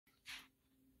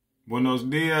Buenos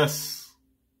dias,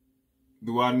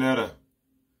 Duanetta.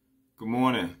 Good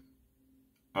morning.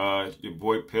 Your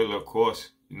boy Pillar, of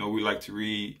course. You know we like to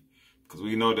read because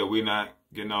we know that we're not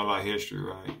getting all our history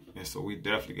right. And so we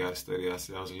definitely got to study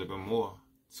ourselves a little bit more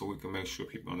so we can make sure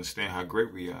people understand how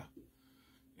great we are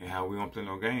and how we don't play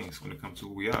no games when it comes to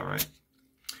who we are, right?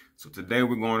 So today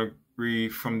we're going to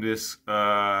read from this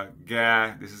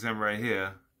guy. This is him right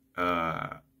here.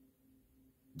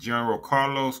 General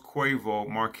Carlos Cuervo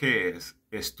Marquez,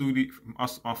 from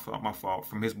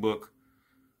his book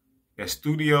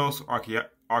Estudios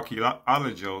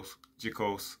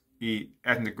Arqueológicos y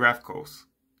Etnográficos,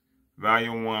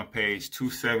 Volume 1, page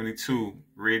 272,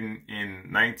 written in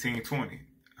 1920,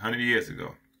 100 years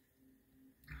ago.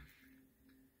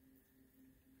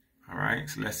 All right,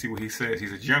 so let's see what he says.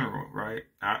 He's a general, right?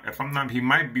 If I'm not, he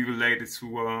might be related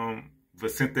to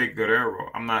Vicente Guerrero.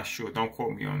 I'm not sure. Don't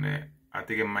quote me on that. I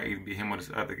think it might even be him or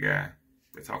this other guy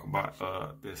that talk about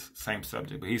this same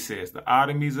subject. But he says the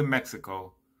Artemis of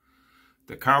Mexico,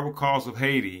 the Caracals of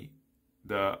Haiti,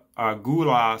 the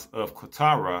Argulas of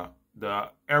Catara, the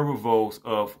Aravos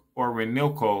of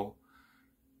Orinoco,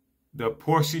 the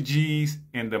Portuguese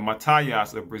and the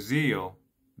Matayas of Brazil,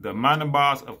 the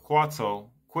Manabas of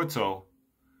Quito,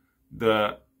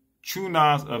 the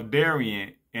Chunas of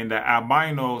Darien, and the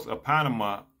Albinos of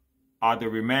Panama are the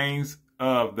remains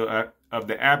of the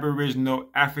Aboriginal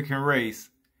African race,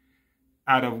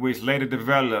 out of which later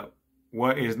developed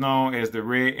what is known as the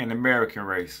Red and American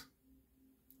race.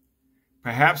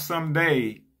 Perhaps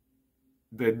someday,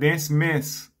 the dense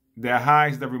mist that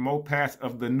hides the remote past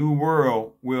of the New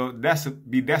World will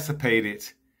be dissipated,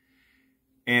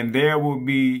 and there will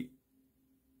be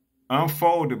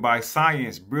unfolded by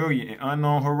science brilliant and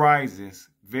unknown horizons,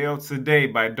 veiled today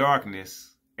by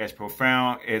darkness as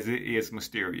profound as it is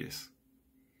mysterious.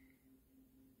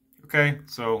 Okay,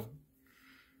 so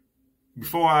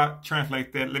before I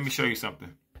translate that, let me show you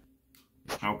something.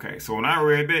 Okay, so when I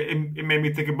read that, it made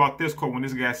me think about this quote when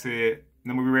this guy said,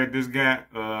 then when we read this guy,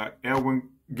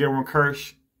 Gerwin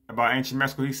Kirsch, about ancient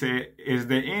Mexico, he said, is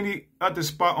there any other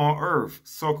spot on earth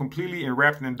so completely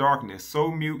enwrapped in darkness,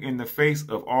 so mute in the face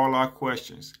of all our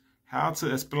questions? How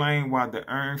to explain why the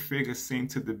urn figures seem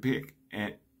to depict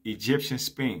an Egyptian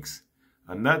sphinx,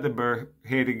 another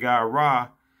bird-headed god Ra,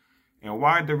 and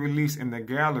why the reliefs in the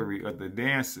gallery of the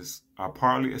dances are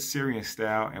partly Assyrian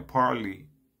style and partly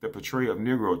the portrayal of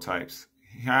Negro types?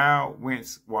 How,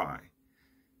 whence, why?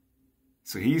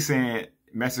 So he's saying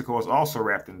Mexico is also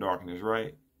wrapped in darkness,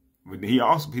 right? But he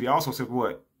also said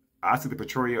what? I see the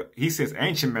portrayal. He says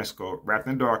ancient Mexico wrapped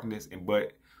in darkness,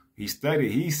 but he's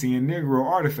seeing Negro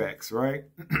artifacts, right?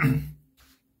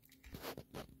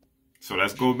 So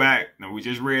let's go back. Now we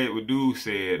just read what dude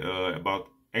said about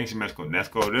ancient Mexico. Let's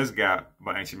go to this guy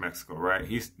about ancient Mexico, right?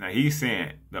 He's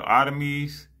saying the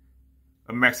Artemis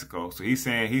of Mexico. So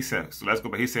so let's go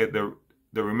back. He said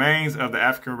the remains of the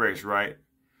African race, right?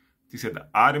 He said the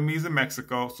Artemis of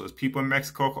Mexico. So it's people in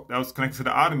Mexico that was connected to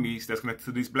the Artemis, that's connected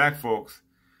to these black folks.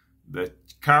 The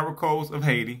Caracals of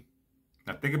Haiti.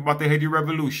 Now think about the Haiti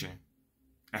Revolution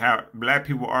and how black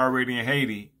people were already in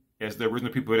Haiti as the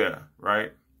original people there,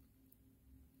 right?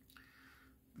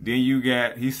 Then you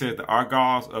got, he said, the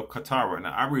Argals of Catara.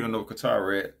 Now, I really don't know what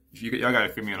Catara is. Y'all got to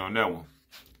fill me in on that one.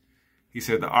 He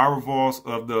said the Aravos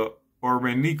of the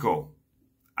Orinoco.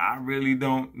 I really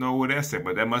don't know what that's at,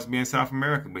 but that must be in South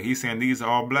America. But he's saying these are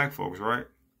all black folks, right?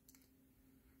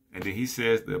 And then he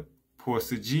says the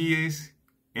Portuguese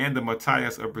and the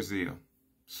Matayas of Brazil.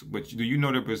 So, but do you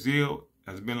know that Brazil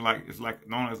has been it's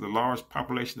known as the large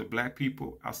population of black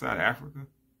people outside of Africa?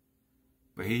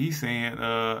 But he's saying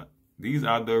these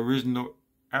are the original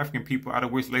African people out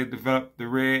of which later developed the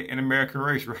Red and American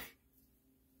race, right?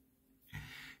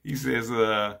 He says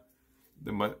the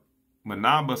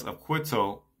Manabas of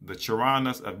Quito, the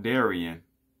Charanas of Darien,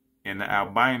 and the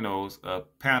Albinos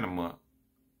of Panama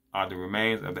are the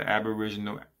remains of the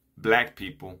Aboriginal black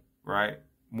people, right?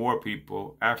 Moor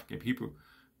people, African people,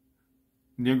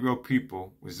 Negro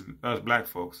people, which is us black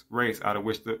folks, race out of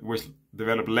which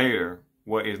developed later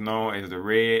what is known as the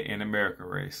Red and American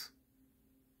race.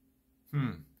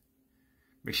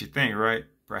 Makes you think, right?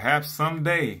 Perhaps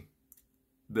someday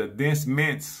the dense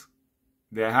mints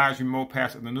that hides remote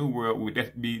past of the New World will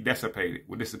be dissipated,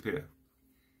 will disappear.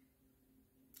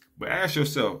 But ask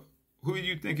yourself, who do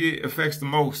you think it affects the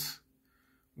most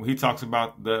when he talks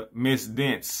about the mist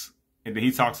dense, and then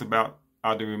he talks about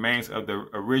the remains of the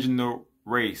original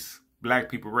race, black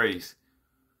people race,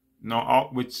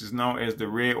 which is known as the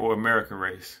Red or American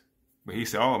race. But he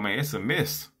said, oh man, it's a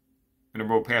mist in the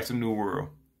road past the New World.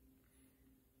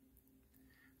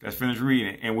 Let's finish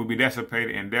reading. And will be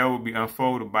dissipated, and there will be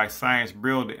unfolded by science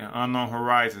brilliant and unknown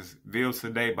horizons, veiled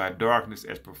today by darkness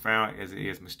as profound as it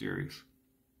is mysterious.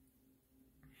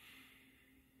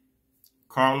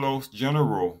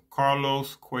 General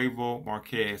Carlos Cuervo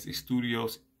Marquez,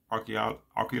 Estudios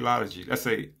Archaeology. Let's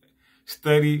say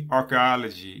study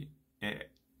archaeology and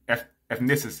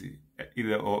ethnicity,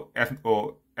 either or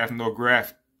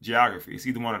ethnograph geography. It's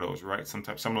either one of those, right?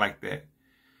 Something like that.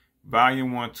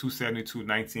 Volume 1, 272,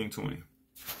 1920.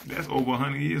 That's over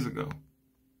 100 years ago.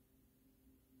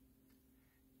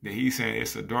 That he's saying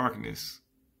it's a darkness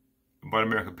about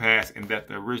American past, and that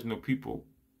the original people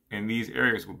in these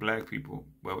areas were black people.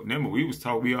 Well, remember, we was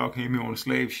taught we all came here on a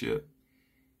slave ship.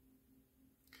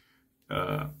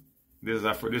 This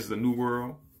is a new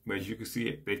world, but as you can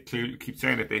see, they clearly keep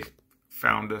saying that they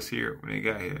found us here when they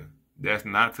got here. That's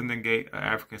not to negate an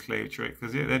African slave trade,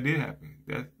 because yeah, that did happen.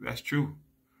 That's true.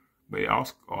 But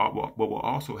what will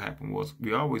also happen was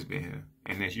we always been here,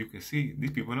 and as you can see,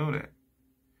 these people know that.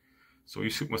 So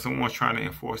when someone's trying to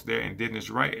enforce their indigenous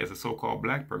right as a so-called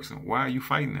black person, why are you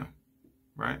fighting them?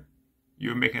 Right?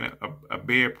 You're making a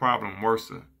bad problem worse,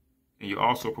 and you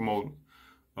also promote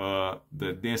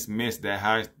the dense mist that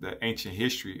hides the ancient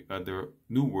history of the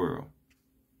New World,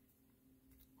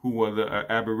 who were the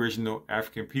Aboriginal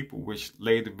African people, which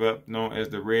later developed known as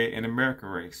the Red and American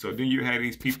race. So then you had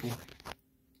these people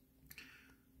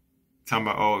talking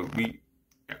about,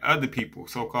 other people,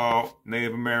 so-called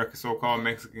Native American, so-called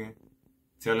Mexican,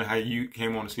 telling how you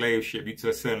came on a slave ship, you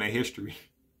just telling their history.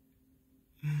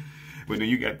 But then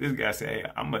you got this guy saying,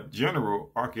 hey, I'm a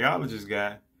general archaeologist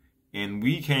guy, and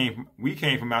we came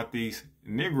from out these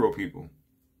Negro people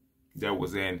that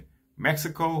was in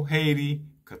Mexico, Haiti,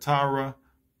 Qatar,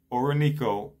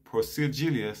 Orinoco,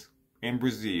 Porcilius in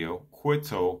Brazil,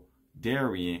 Quito,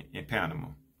 Darien, and Panama.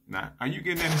 Now, are you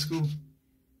getting that in school?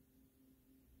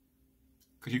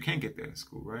 Because you can't get that in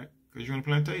school, right? Because you're on a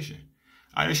plantation.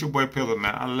 It's your boy Pillar,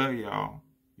 man. I love y'all.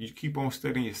 You keep on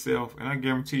studying yourself, and I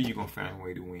guarantee you're going to find a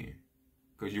way to win.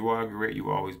 Because you are great. You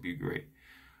will always be great.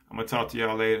 I'm going to talk to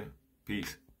y'all later.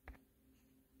 Peace.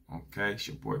 Okay, it's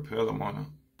your boy Pillar. I'm going to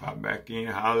pop back in,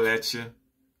 holler at you.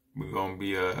 We're going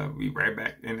to be right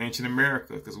back in ancient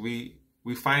America, because we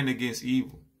fighting against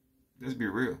evil. Let's be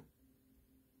real.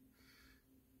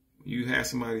 You have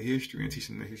somebody's history and teach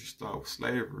them that history started with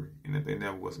slavery and that they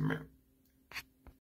never was American.